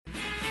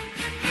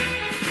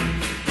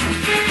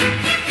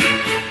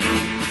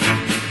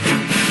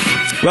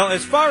Well,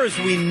 as far as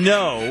we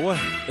know,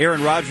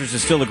 Aaron Rodgers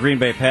is still a Green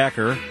Bay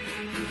Packer.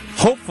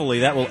 Hopefully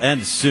that will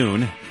end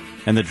soon,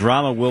 and the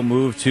drama will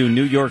move to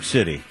New York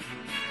City.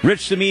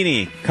 Rich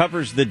Cimini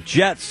covers the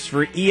Jets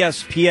for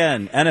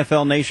ESPN,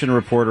 NFL Nation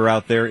reporter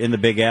out there in the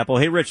Big Apple.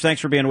 Hey, Rich,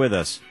 thanks for being with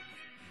us.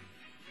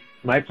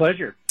 My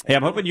pleasure. Hey,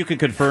 I'm hoping you can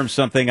confirm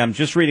something. I'm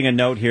just reading a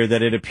note here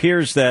that it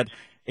appears that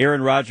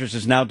Aaron Rodgers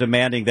is now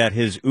demanding that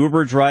his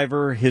Uber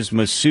driver, his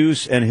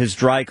masseuse, and his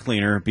dry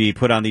cleaner be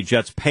put on the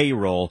Jets'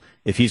 payroll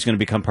if he's going to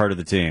become part of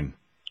the team.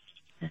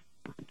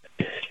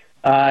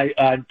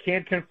 I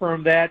can't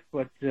confirm that,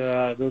 but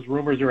those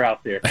rumors are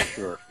out there for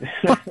sure.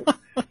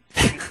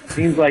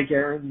 Seems like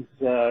Aaron's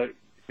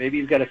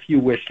maybe he's got a few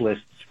wish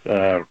lists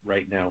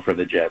right now for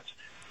the Jets.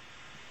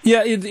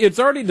 Yeah, it's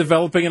already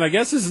developing, and I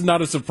guess this is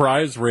not a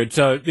surprise, Rich.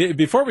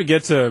 Before we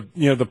get to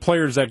the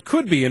players that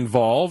could be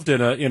involved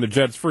in a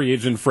Jets free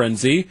agent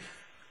frenzy,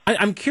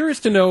 I'm curious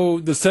to know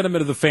the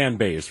sentiment of the fan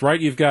base. Right,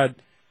 you've got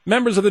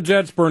members of the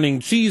Jets burning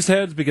cheese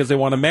heads because they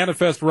want to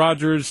manifest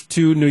Rodgers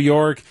to New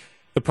York.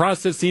 The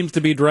process seems to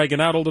be dragging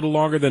out a little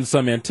longer than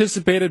some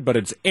anticipated, but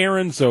it's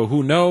Aaron, so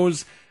who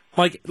knows?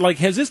 Like,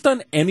 has this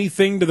done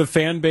anything to the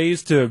fan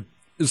base to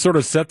sort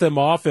of set them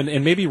off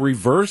and maybe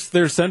reverse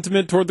their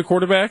sentiment toward the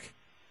quarterback?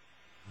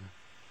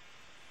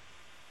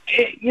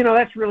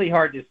 That's really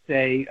hard to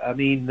say. I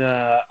mean,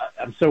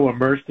 I'm so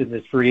immersed in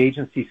this free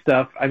agency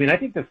stuff. I mean, I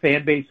think the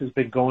fan base has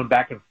been going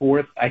back and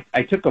forth.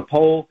 I took a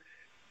poll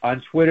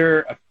on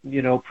Twitter,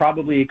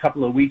 probably a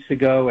couple of weeks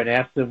ago and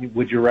asked them,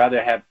 would you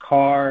rather have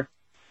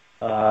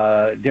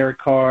Derek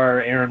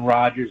Carr, Aaron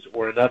Rodgers,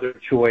 or another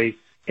choice?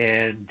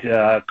 And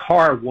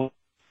Carr won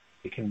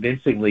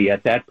convincingly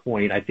at that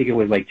point. I think it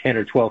was like 10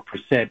 or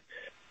 12%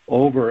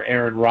 over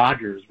Aaron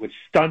Rodgers, which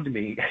stunned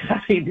me.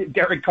 I mean,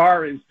 Derek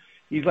Carr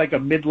he's like a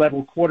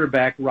mid-level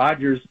quarterback.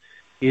 Rodgers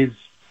is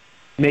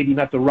maybe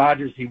not the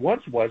Rodgers he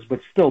once was,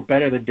 but still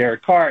better than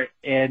Derek Carr.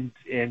 And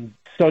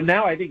so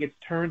now I think it's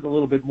turned a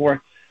little bit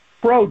more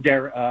pro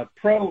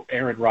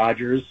Aaron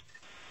Rodgers.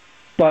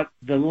 But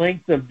the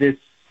length of this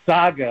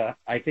saga,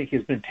 I think,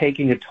 has been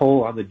taking a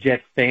toll on the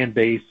Jets fan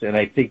base, and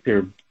I think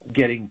they're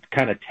getting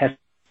kind of tested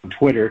on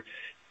Twitter,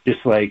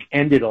 just like,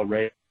 end it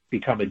already,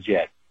 become a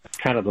Jet. That's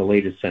kind of the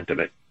latest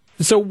sentiment.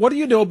 So what do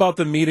you know about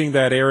the meeting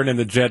that Aaron and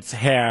the Jets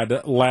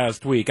had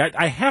last week?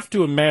 I have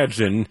to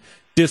imagine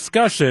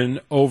discussion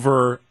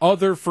over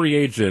other free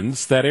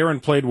agents that Aaron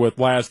played with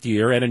last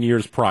year and in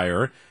years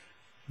prior.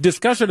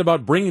 Discussion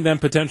about bringing them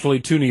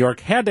potentially to New York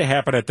had to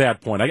happen at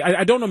that point.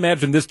 I don't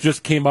imagine this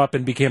just came up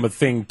and became a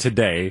thing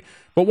today.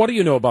 But what do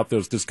you know about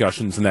those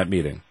discussions in that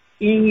meeting?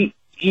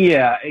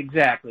 Yeah,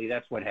 exactly.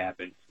 That's what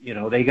happened.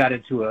 They got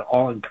into an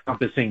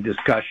all-encompassing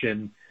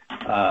discussion.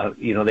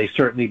 They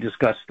certainly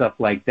discussed stuff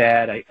like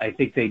that. I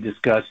think they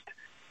discussed,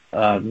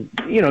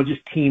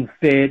 just team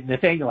fit.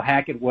 Nathaniel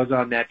Hackett was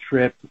on that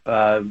trip.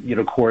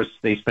 Of course,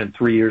 they spent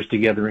 3 years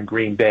together in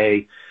Green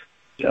Bay.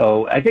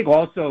 So I think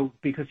also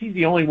because he's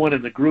the only one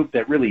in the group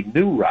that really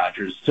knew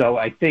Rodgers. So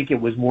I think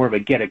it was more of a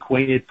get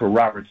acquainted for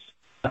Roberts.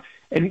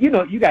 And,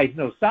 you guys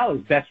know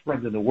Salah's best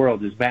friend in the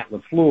world is Matt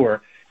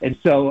LaFleur. And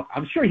so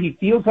I'm sure he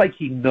feels like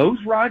he knows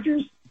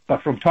Rodgers,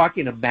 but from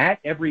talking to Matt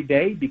every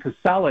day, because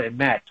Salah and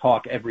Matt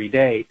talk every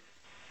day,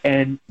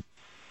 and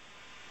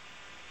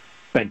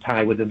spend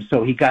time with him.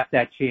 So he got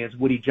that chance.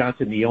 Woody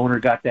Johnson, the owner,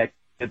 got that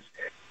chance.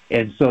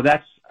 And so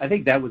I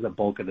think that was a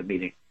bulk of the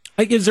meeting.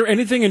 Is there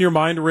anything in your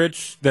mind,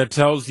 Rich, that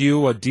tells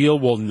you a deal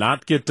will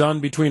not get done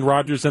between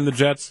Rodgers and the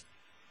Jets?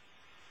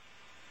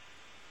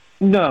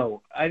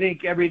 No, I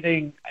think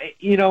everything,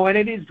 and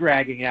it is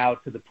dragging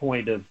out to the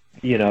point of,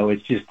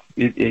 it's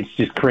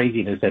just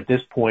craziness at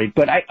this point.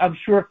 But I'm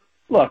sure,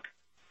 look,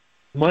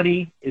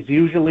 money is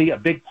usually a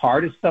big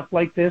part of stuff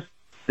like this.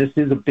 This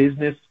is a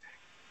business.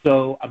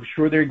 So I'm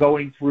sure they're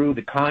going through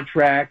the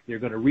contract. They're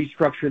going to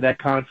restructure that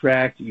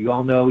contract. You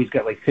all know he's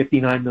got like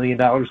 $59 million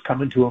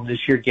coming to him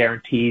this year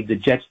guaranteed. The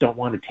Jets don't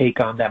want to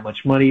take on that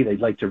much money. They'd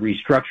like to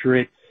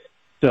restructure it.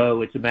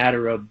 So it's a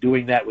matter of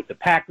doing that with the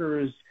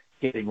Packers,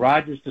 getting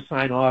Rodgers to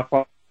sign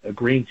off,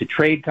 agreeing to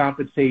trade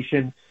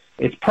compensation.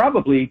 It's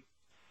probably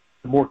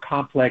the more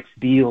complex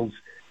deals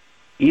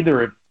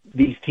either of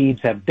these teams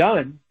have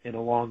done in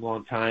a long,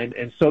 long time.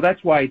 And so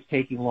that's why it's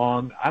taking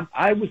long.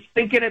 I was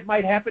thinking it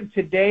might happen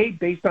today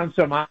based on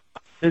some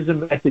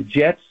optimism at the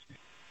Jets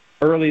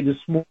early this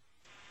morning.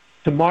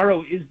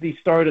 Tomorrow is the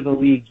start of the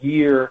league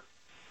year,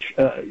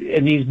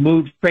 and these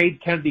trades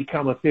can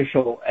become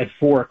official at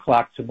 4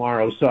 o'clock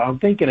tomorrow. So I'm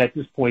thinking at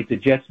this point the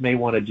Jets may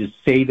want to just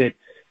save it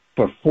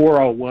for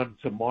 4:01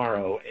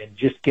 tomorrow and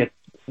just get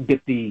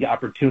the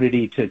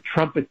opportunity to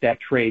trumpet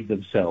that trade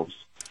themselves.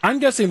 I'm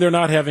guessing they're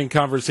not having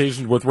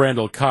conversations with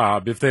Randall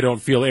Cobb if they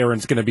don't feel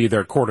Aaron's going to be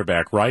their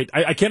quarterback, right?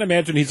 I can't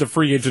imagine he's a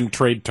free agent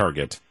trade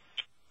target.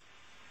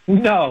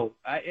 No,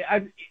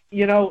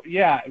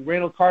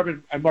 Randall Cobb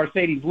and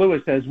Mercedes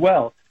Lewis as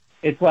well.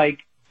 It's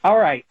like, all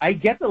right, I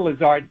get the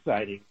Lazard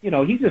signing.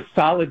 He's a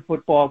solid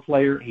football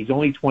player. He's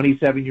only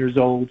 27 years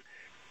old.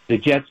 The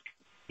Jets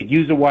could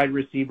use a wide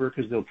receiver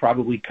because they'll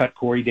probably cut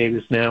Corey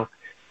Davis now.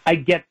 I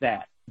get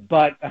that.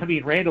 But,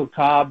 Randall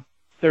Cobb,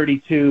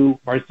 32.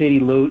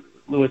 Mercedes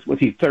Lewis, was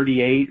he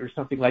 38 or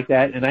something like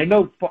that? And I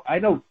know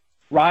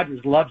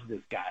Rodgers loves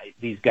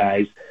these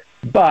guys,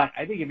 but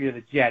I think if you're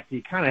the Jets,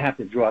 you kind of have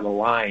to draw the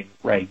line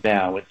right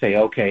now and say,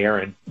 okay,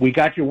 Aaron, we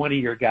got you one of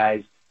your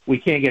guys. We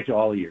can't get you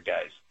all of your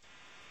guys.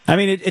 I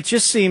mean, it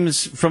just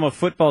seems from a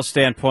football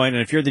standpoint,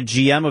 and if you're the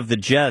GM of the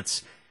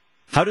Jets,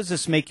 how does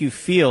this make you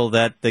feel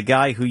that the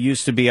guy who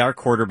used to be our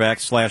quarterback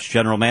 /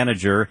 general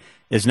manager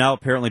is now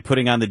apparently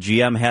putting on the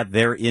GM hat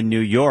there in New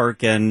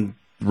York, and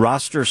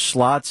roster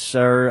slots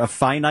are a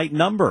finite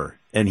number,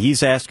 and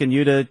he's asking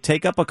you to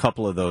take up a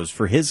couple of those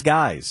for his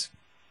guys?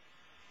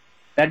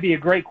 That'd be a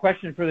great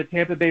question for the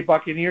Tampa Bay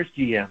Buccaneers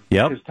GM.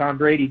 Yep. Because Tom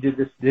Brady did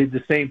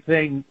the same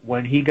thing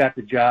when he got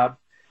the job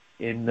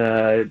in,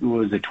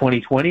 was it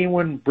 2020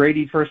 when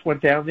Brady first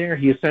went down there?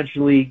 He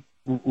essentially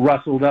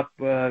rustled up,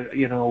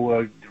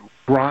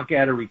 Gronk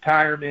out of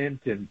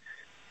retirement and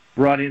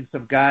brought in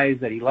some guys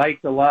that he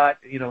liked a lot,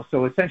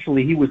 so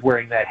essentially he was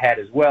wearing that hat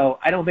as well.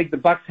 I don't think the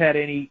Bucs had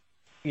any,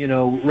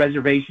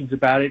 reservations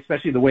about it,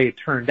 especially the way it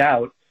turned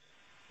out.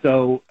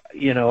 So,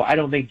 I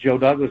don't think Joe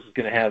Douglas is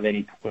going to have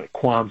any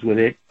qualms with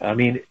it. I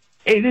mean,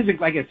 it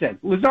isn't, like I said,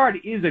 Lazard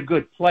is a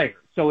good player,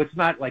 so it's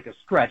not like a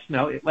stretch.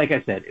 Now, like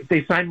I said, if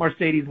they sign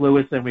Mercedes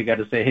Lewis, then we got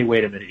to say, hey,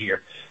 wait a minute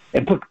here.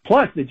 And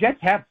plus, the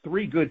Jets have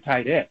 3 good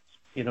tight ends,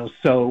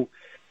 so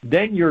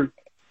then you're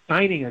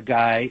signing a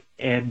guy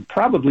and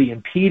probably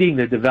impeding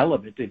the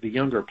development of the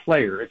younger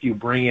player if you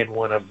bring in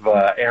one of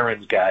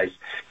Aaron's guys.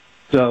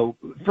 So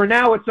for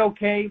now, it's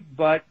okay,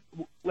 but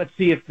let's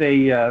see if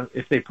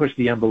they push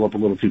the envelope a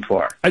little too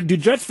far. Do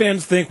Jets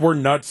fans think we're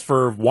nuts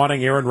for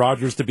wanting Aaron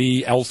Rodgers to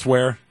be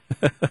elsewhere?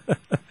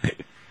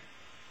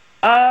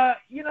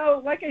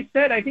 Like I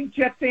said, I think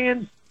Jet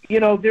fans,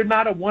 they're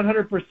not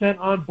 100%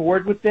 on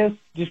board with this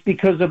just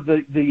because of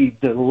the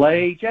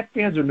delay. Jet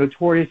fans are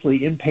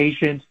notoriously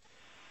impatient,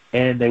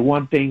 and they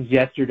want things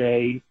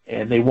yesterday,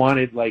 and they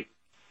wanted, like,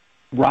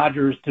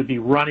 Rodgers to be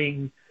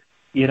running,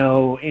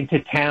 into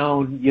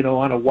town,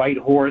 on a white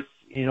horse,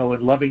 and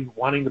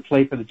wanting to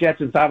play for the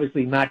Jets. It's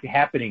obviously not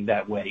happening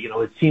that way.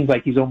 It seems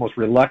like he's almost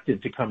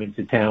reluctant to come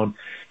into town.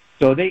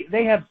 So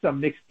they have some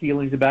mixed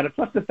feelings about it,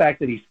 plus the fact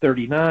that he's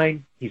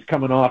 39. He's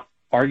coming off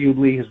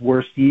arguably his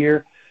worst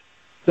year.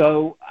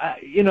 So,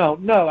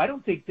 no, I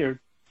don't think they're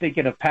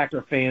thinking of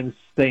Packer fans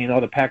saying,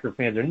 the Packer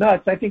fans are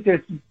nuts. I think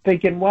they're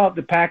thinking, well,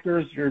 the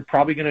Packers are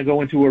probably going to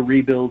go into a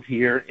rebuild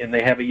here, and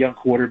they have a young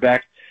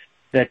quarterback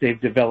that they're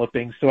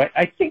developing. So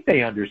I think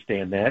they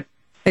understand that.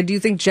 And do you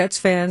think Jets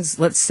fans,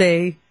 let's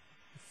say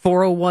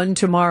 4:01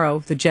 tomorrow,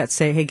 the Jets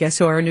say, hey, guess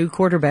who our new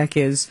quarterback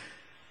is?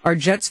 Are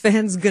Jets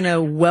fans going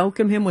to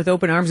welcome him with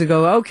open arms and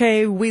go,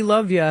 okay, we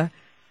love you,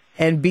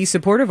 and be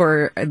supportive?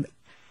 Or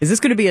is this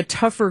going to be a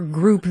tougher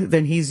group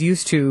than he's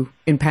used to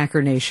in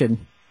Packer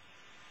Nation?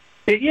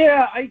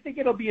 Yeah, I think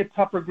it'll be a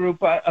tougher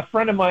group. A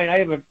friend of mine, I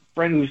have a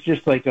friend who's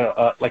just like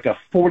a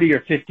 40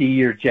 or 50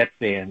 year Jet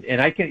fan,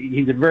 and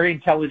he's a very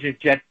intelligent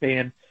Jet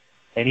fan,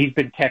 and he's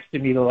been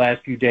texting me the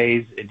last few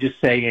days and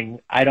just saying,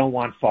 I don't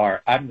want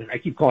Favre. I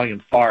keep calling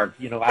him Favre.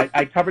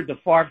 I covered the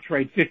Favre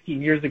trade 15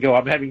 years ago.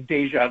 I'm having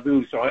deja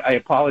vu, so I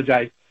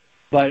apologize.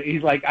 But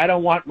he's like, I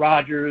don't want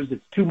Rodgers.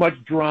 It's too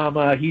much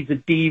drama. He's a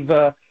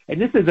diva.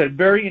 And this is a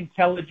very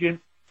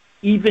intelligent,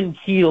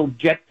 even-keeled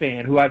Jet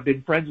fan who I've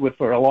been friends with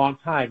for a long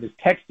time is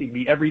texting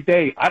me every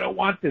day, I don't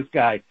want this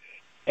guy.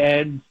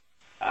 And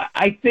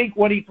I think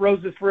when he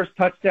throws his first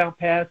touchdown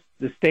pass,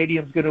 the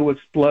stadium's going to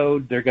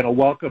explode. They're going to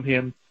welcome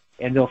him,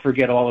 and they'll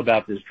forget all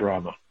about this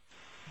drama.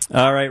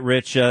 All right,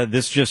 Rich,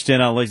 this just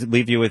in, I'll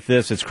leave you with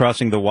this. It's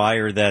crossing the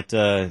wire that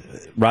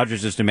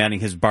Rodgers is demanding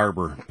his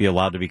barber be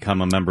allowed to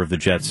become a member of the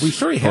Jets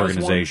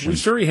organization. We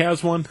sure he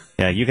has one?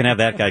 Yeah, you can have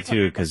that guy,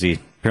 too, because he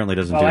apparently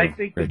doesn't well, do I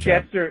think the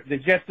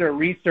Jets are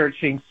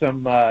researching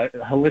some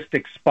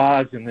holistic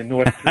spas in the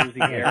North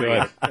Jersey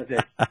area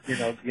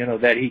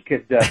that he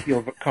could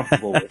feel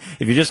comfortable with.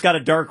 If you just got a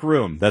dark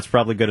room, that's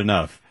probably good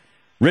enough.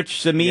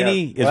 Rich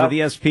Cimini is with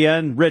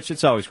ESPN. Rich,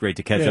 it's always great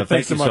to catch up.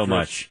 Thank you so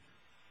much.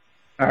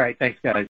 All right, thanks, guys.